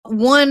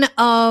one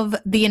of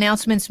the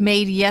announcements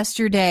made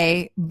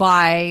yesterday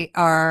by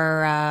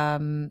our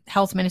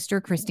health minister,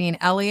 Christine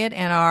Elliott,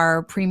 and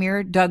our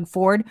premier, Doug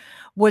Ford,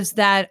 was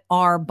that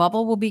our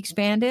bubble will be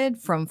expanded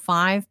from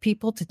 5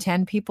 people to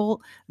 10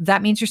 people.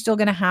 That means you're still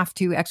going to have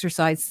to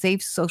exercise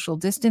safe social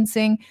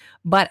distancing.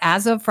 But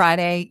as of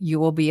Friday, you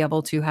will be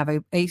able to have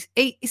a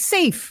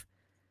safe,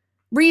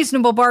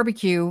 reasonable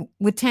barbecue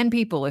with 10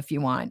 people if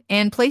you want.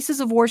 And places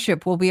of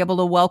worship will be able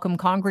to welcome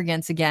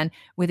congregants again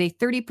with a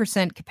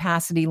 30%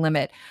 capacity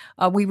limit.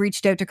 We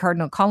reached out to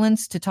Cardinal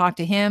Collins to talk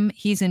to him.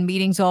 He's in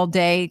meetings all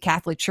day,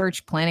 Catholic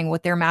Church planning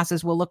what their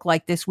masses will look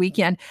like this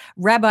weekend.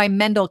 Rabbi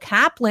Mendel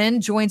Kaplan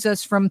joins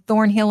us from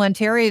Thornhill,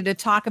 Ontario to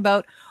talk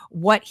about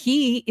what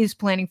he is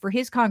planning for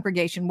his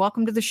congregation.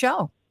 Welcome to the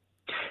show.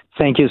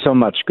 Thank you so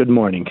much. Good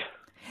morning.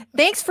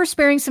 Thanks for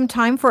sparing some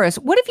time for us.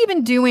 What have you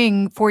been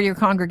doing for your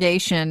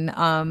congregation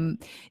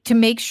to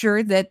make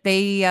sure that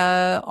they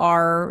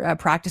are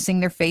practicing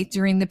their faith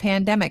during the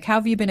pandemic? How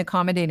have you been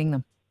accommodating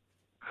them?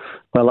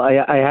 Well,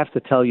 I have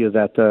to tell you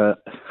that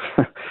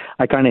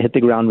I kind of hit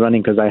the ground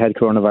running because I had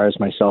coronavirus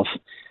myself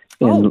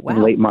in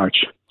late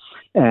March.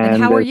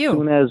 And how are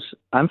you?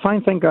 I'm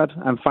fine, thank God.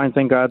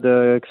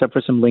 Except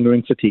for some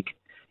lingering fatigue.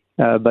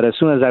 But as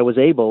soon as I was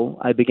able,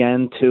 I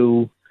began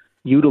to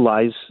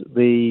utilize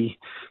the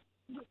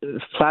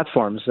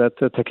platforms that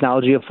the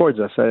technology affords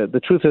us.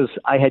 The truth is,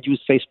 I had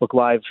used Facebook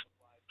Live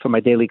for my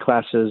daily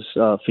classes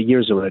for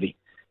years already,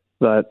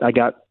 but I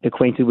got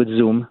acquainted with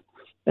Zoom,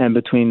 and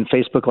between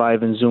Facebook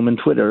Live and Zoom and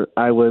Twitter,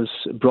 I was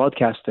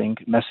broadcasting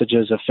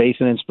messages of faith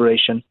and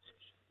inspiration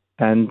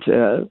and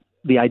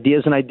the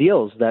ideas and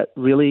ideals that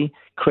really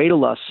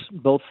cradle us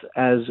both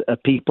as a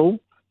people,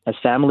 as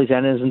families,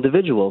 and as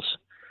individuals.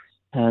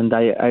 And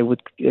I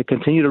would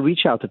continue to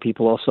reach out to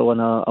people also on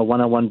a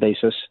one-on-one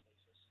basis,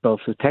 both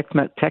through text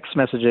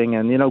messaging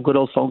and, good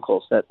old phone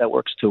calls. That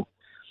works too.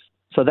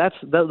 So those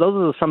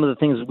are some of the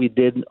things we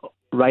did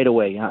right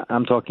away.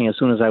 I'm talking as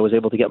soon as I was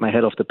able to get my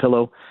head off the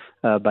pillow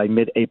by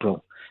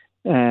mid-April.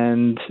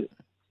 And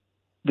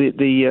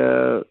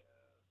the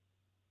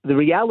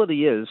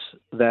reality is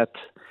that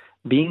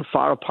being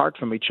far apart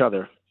from each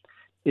other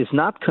is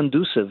not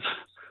conducive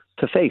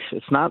to faith.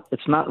 It's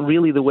not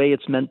really the way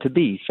it's meant to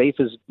be. Faith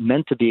is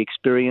meant to be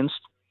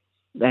experienced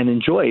and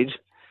enjoyed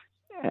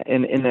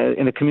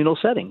in a communal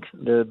setting.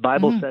 The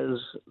Bible says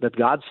that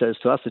God says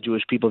to us, the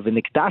Jewish people,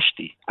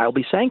 "V'nikdashti," I'll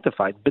be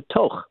sanctified,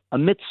 betoch,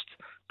 amidst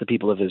the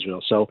people of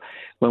Israel. So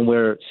when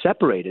we're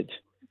separated,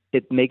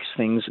 it makes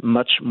things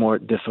much more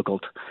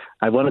difficult.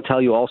 I want to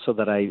tell you also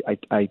that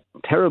I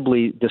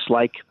terribly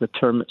dislike the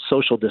term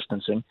social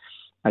distancing.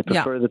 I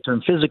prefer the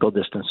term physical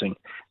distancing.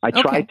 I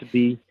tried to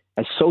be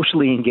as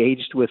socially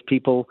engaged with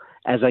people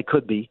as I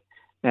could be.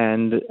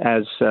 And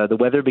as the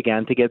weather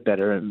began to get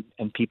better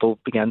and people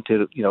began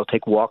to,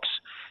 take walks,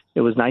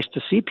 it was nice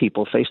to see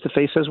people face to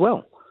face as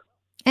well.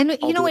 And,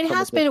 it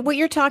has been, what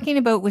you're talking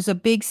about was a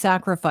big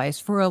sacrifice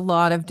for a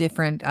lot of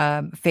different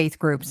faith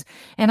groups.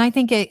 And I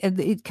think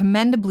it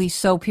commendably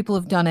so, people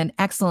have done an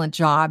excellent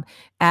job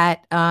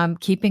at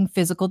keeping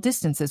physical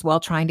distances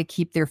while trying to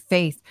keep their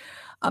faith.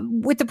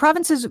 With the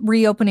province's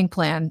reopening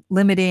plan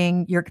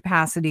limiting your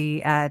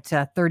capacity at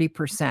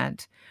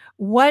 30%,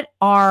 what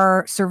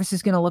are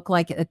services going to look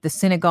like at the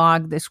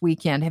synagogue this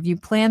weekend? Have you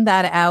planned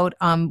that out?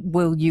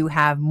 Will you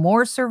have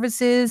more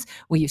services?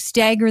 Will you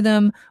stagger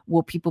them?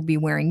 Will people be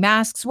wearing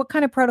masks? What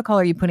kind of protocol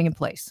are you putting in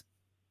place?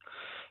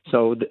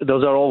 So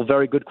those are all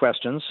very good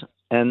questions,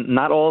 and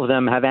not all of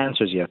them have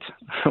answers yet.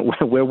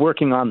 We're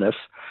working on this.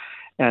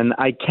 And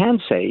I can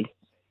say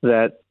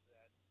that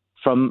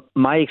from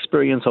my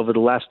experience over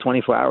the last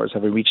 24 hours,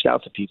 having reached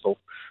out to people,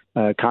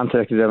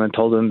 contacted them and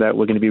told them that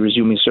we're going to be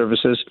resuming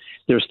services,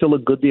 there's still a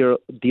good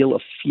deal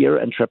of fear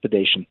and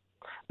trepidation.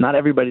 Not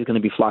everybody's going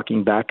to be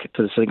flocking back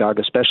to the synagogue,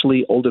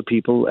 especially older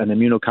people and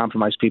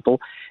immunocompromised people.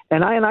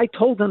 And I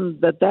told them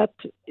that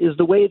is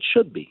the way it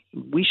should be.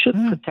 We should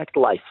protect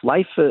life.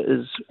 Life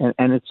is,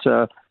 and its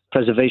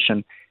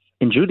preservation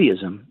in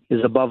Judaism is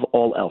above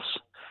all else.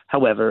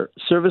 However,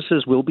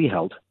 services will be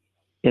held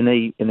in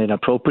an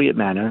appropriate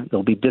manner.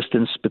 There'll be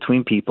distance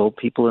between people.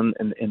 People in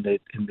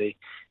the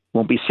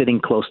won't be sitting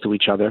close to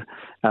each other.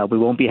 We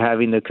won't be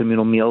having the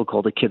communal meal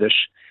called a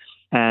kiddush,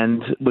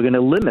 and we're going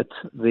to limit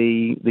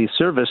the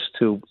service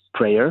to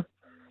prayer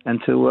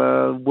and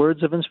to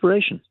words of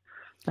inspiration.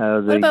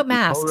 What about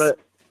masks?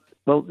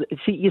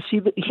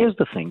 Here's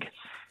the thing: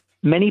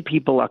 many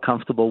people are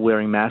comfortable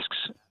wearing masks,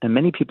 and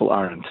many people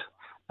aren't.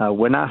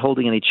 We're not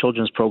holding any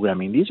children's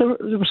programming. These are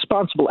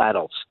responsible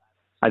adults.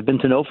 I've been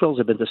to No-Frills,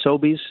 I've been to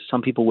Sobeys.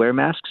 Some people wear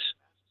masks,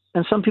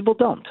 and some people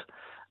don't.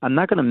 I'm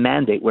not going to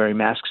mandate wearing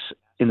masks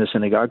in the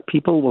synagogue.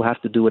 People will have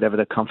to do whatever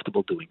they're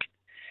comfortable doing.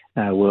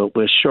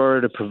 We're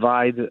sure to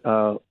provide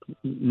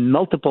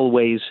multiple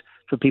ways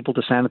for people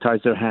to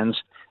sanitize their hands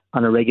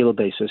on a regular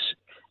basis.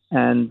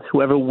 And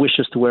whoever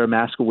wishes to wear a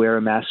mask will wear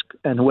a mask,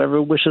 and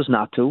whoever wishes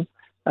not to,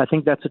 I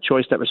think that's a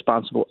choice that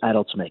responsible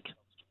adults make.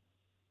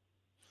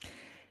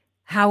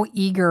 How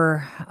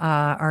eager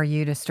are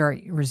you to start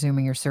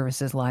resuming your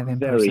services live in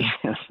person?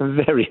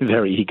 Very,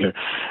 very eager.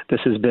 This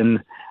has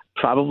been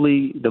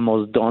probably the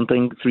most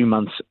daunting 3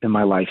 months in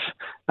my life.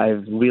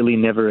 I've really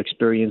never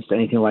experienced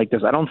anything like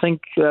this. I don't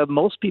think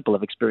most people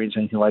have experienced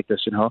anything like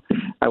this.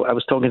 I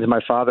was talking to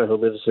my father who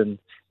lives in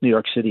New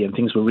York City, and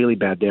things were really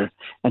bad there.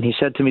 And he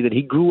said to me that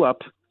he grew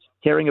up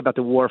hearing about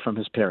the war from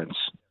his parents.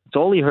 It's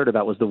all he heard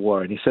about was the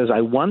war. And he says,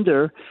 I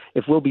wonder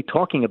if we'll be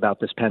talking about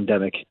this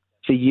pandemic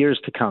for years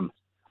to come.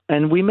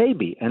 And we may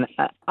be. And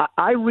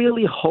I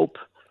really hope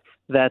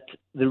that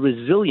the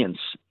resilience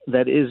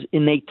that is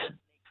innate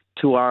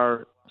to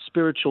our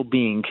spiritual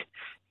being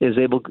is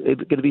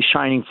going to be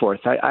shining forth.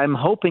 I'm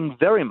hoping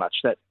very much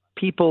that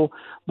people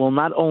will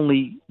not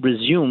only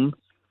resume,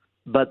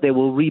 but they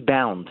will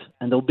rebound,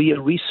 and there'll be a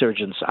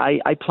resurgence.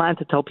 I plan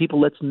to tell people,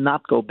 let's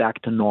not go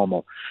back to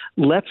normal.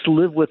 Let's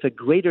live with a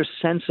greater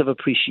sense of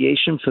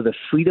appreciation for the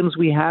freedoms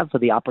we have, for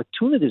the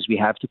opportunities we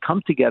have to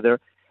come together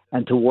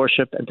and to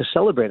worship and to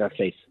celebrate our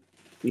faith.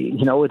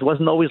 It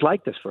wasn't always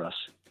like this for us.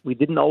 We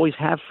didn't always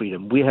have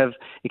freedom. We have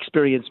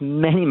experienced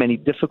many, many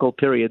difficult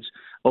periods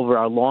over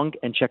our long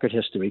and checkered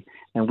history,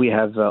 and we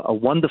have a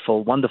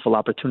wonderful, wonderful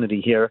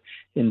opportunity here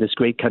in this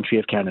great country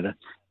of Canada.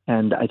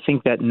 And I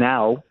think that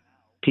now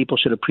people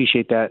should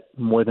appreciate that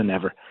more than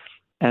ever.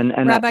 And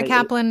Rabbi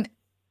Kaplan,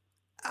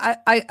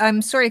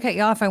 I'm sorry to cut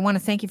you off. I want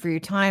to thank you for your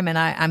time, and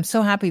I'm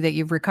so happy that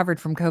you've recovered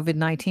from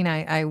COVID-19.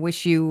 I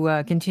wish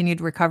you continued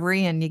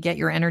recovery and you get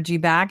your energy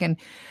back. And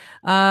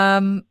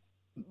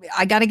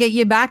I got to get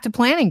you back to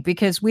planning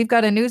because we've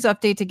got a news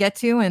update to get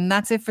to, and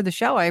that's it for the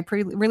show. I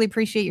really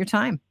appreciate your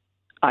time.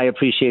 I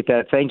appreciate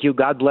that. Thank you.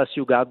 God bless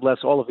you. God bless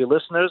all of your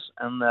listeners.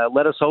 And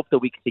let us hope that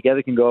we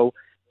together can go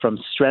from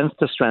strength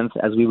to strength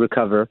as we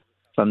recover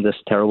from this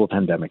terrible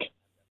pandemic.